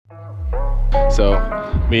So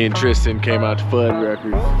me and Tristan came out to Fudd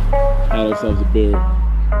Records, had ourselves a beer.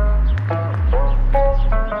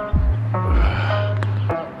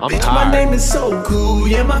 I'm Bitch, tired. my name is so cool,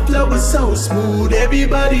 yeah, my flow is so smooth.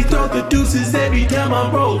 Everybody throw the deuces every time I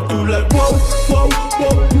roll through. Like whoa, whoa,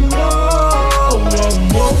 whoa, whoa, whoa,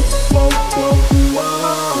 whoa, whoa, whoa,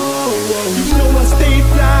 whoa. You know I stay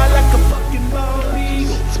fly like a fucking bald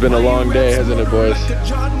eagle. It's been a long day, hasn't it, boys?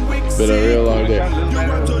 It's been a real long day.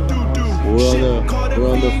 We're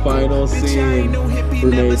on the final scene for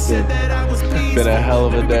Mason. It's been a hell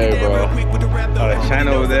of a day, bro. Alright, shine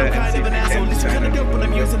over there.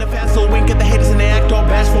 So wink at the haters and they act all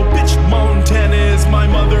bashful. Bitch, Montana is my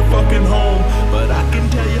motherfucking home. But I can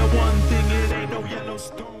tell you one thing, it ain't no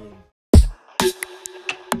Yellowstone.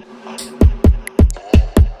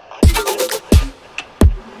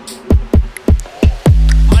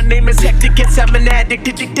 My name is hectic, yes, I'm an addict,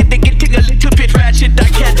 addicted to getting a little bit ratchet. I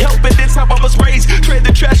can't help it, that's how I was raised. Trade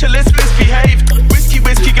the trash and let's misbehave.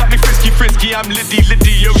 Whiskey got me frisky. I'm litty,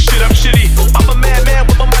 yo shit, I'm shitty. I'm a madman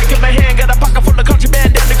with my mic in my hand. Got a pocket full of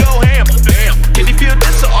contraband down to go ham. Damn, can you feel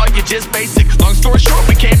this or are you just basic? Long story short,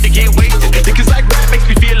 we came to get wasted. Because like rap makes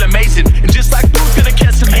me feel amazing. And just like food's gonna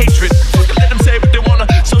catch some hatred. Let them say what they wanna.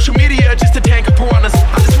 Social media just a tank of piranhas.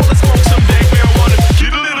 I just wanna smoke someday, marijuana.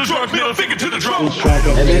 Get a little drunk, middle finger to the drum.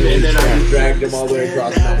 And then I just dragged him all the way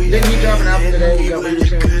across the mountain. Didn't he drop an album today?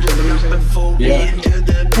 Yeah.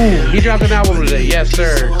 He dropped an album today, yes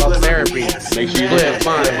sir, called Therapy. Make sure you Flip,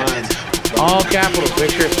 mine. All capitals,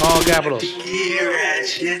 pictures, all capitals.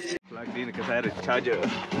 Plugged in because I had a charger.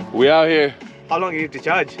 We out here. How long do you have to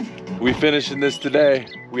charge? We finishing this today.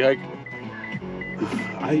 We hike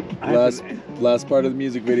last part of the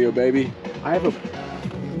music video, baby. I have a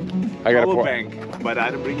I got a power bank, but I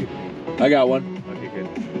didn't bring it. I got one. Okay, good.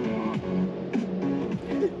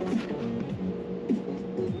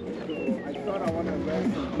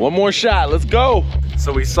 One more shot, let's go.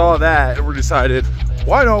 So we saw that and we decided,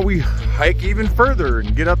 why don't we hike even further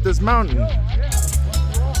and get up this mountain?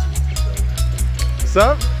 What's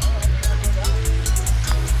up?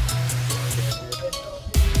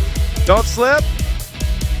 Don't slip.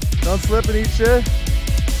 Don't slip and eat shit.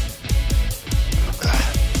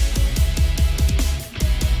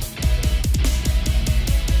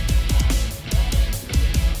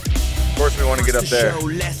 Of course we want to get up there.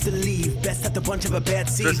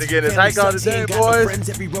 Tristan getting his hike on today, boys.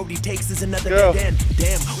 Every road he takes is another Go. dead end.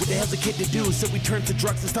 Damn, what the hell's a kid to do? So we turn to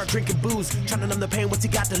drugs and start drinking booze. Trying to numb the pain, what's he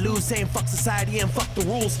got to lose? Saying fuck society and fuck the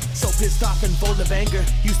rules. So pissed off and full of anger.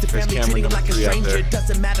 Used to family treating him like a stranger.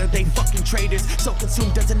 Doesn't matter, they fucking traitors. So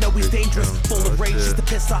consumed, doesn't know he's dangerous. Full of rage, just a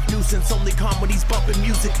pissed off nuisance. Only calm when he's bumping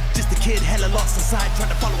music. Just a kid hella lost inside, trying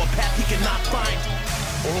to follow a path he cannot find.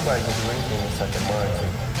 Anybody can do anything with such a mind to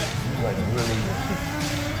like really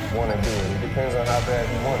want to do it. It depends on how bad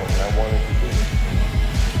you want it, and I wanted to do it.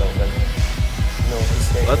 So like, you know, this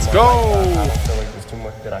stage Let's of my go. life, I don't feel like there's too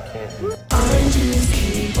much that I can't do.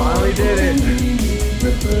 Finally did it.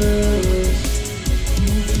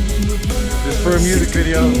 Just for a music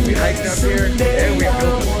video. We hiked up here and we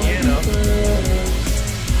built a piano.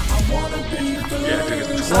 Yeah, it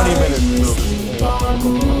took us 20 minutes to build this.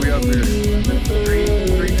 We up there.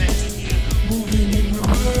 Three minutes.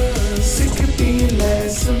 Sick of being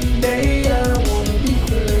last, someday I wanna be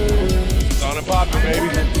first. On and popping, baby.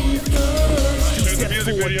 Step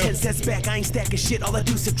forward, 10 steps back, I ain't stacking shit, all I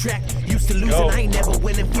do subtract. Used to losing, I ain't never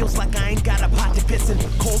winning. Feels like I ain't got a pot to piss in.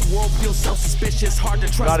 Cold world feels so suspicious, hard to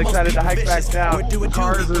trust. Not excited to hike back down. Where do it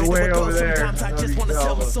Cars do? are way Where do it go? over there. Sometimes I just wanna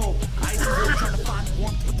sell my soul. I ain't trying to find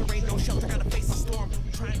warmth.